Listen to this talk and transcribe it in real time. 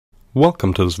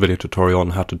Welcome to this video tutorial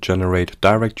on how to generate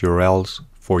direct URLs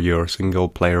for your single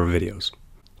player videos.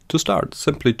 To start,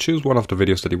 simply choose one of the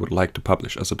videos that you would like to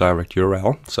publish as a direct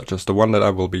URL, such as the one that I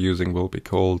will be using will be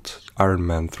called Iron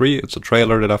Man 3. It's a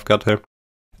trailer that I've got here.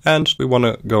 And we want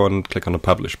to go and click on the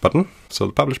publish button. So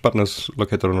the publish button is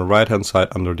located on the right hand side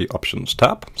under the options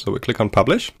tab. So we click on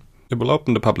publish. It will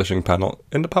open the publishing panel.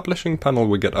 In the publishing panel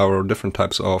we get our different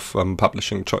types of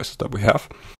publishing choices that we have,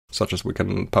 such as we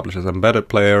can publish as embedded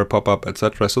player, pop-up,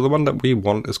 etc. So the one that we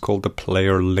want is called the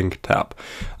player link tab.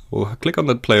 We'll click on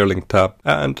that player link tab,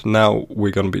 and now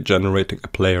we're going to be generating a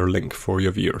player link for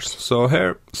your viewers. So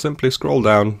here, simply scroll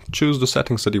down, choose the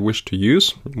settings that you wish to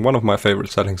use. One of my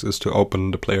favorite settings is to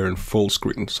open the player in full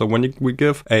screen. So when we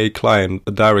give a client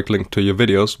a direct link to your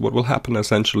videos, what will happen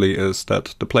essentially is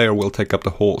that the player will take up the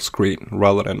whole screen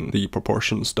rather than the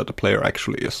proportions that the player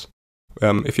actually is.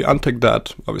 If you untick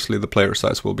that, obviously the player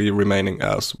size will be remaining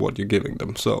as what you're giving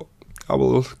them. So I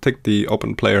will take the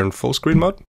open player in full screen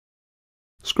mode.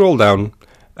 Scroll down,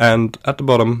 and at the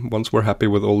bottom, once we're happy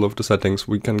with all of the settings,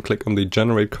 we can click on the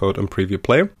generate code and preview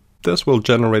player. This will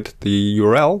generate the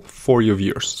URL for your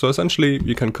viewers. So essentially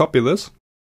you can copy this.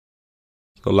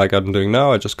 So like I'm doing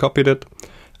now, I just copied it,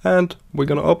 and we're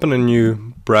going to open a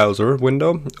new browser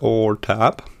window or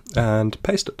tab and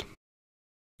paste it.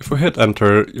 If we hit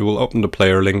enter, you will open the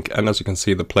player link, and as you can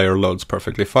see, the player loads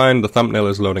perfectly fine. The thumbnail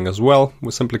is loading as well.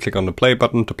 We simply click on the play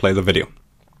button to play the video.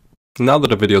 Now that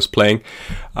the video is playing,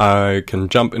 I can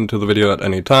jump into the video at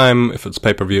any time. If it's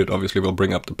pay-per-view, it obviously will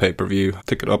bring up the pay-per-view,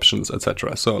 ticket options,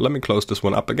 etc. So let me close this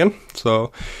one up again.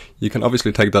 So you can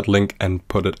obviously take that link and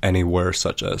put it anywhere,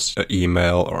 such as an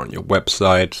email or on your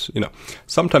website.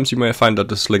 Sometimes you may find that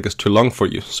this link is too long for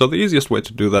you. So the easiest way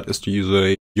to do that is to use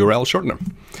a URL shortener.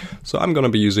 So I'm going to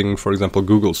be using, for example,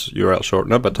 Google's URL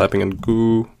shortener by typing in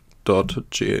goo.gl.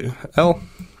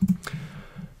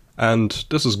 And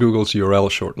this is Google's URL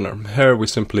shortener. Here we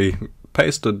simply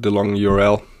paste the long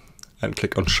URL and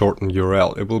click on shorten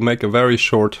URL. It will make a very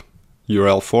short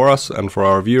URL for us and for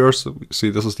our viewers. See,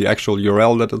 this is the actual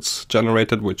URL that it's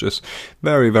generated, which is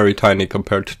very, very tiny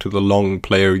compared to the long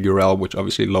player URL, which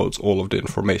obviously loads all of the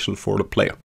information for the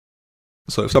player.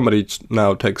 So if somebody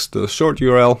now takes the short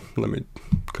URL, let me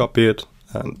copy it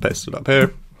and paste it up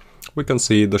here, we can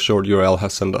see the short URL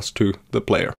has sent us to the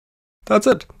player. That's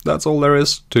it. That's all there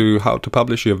is to how to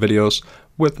publish your videos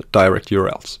with direct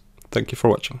URLs. Thank you for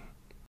watching.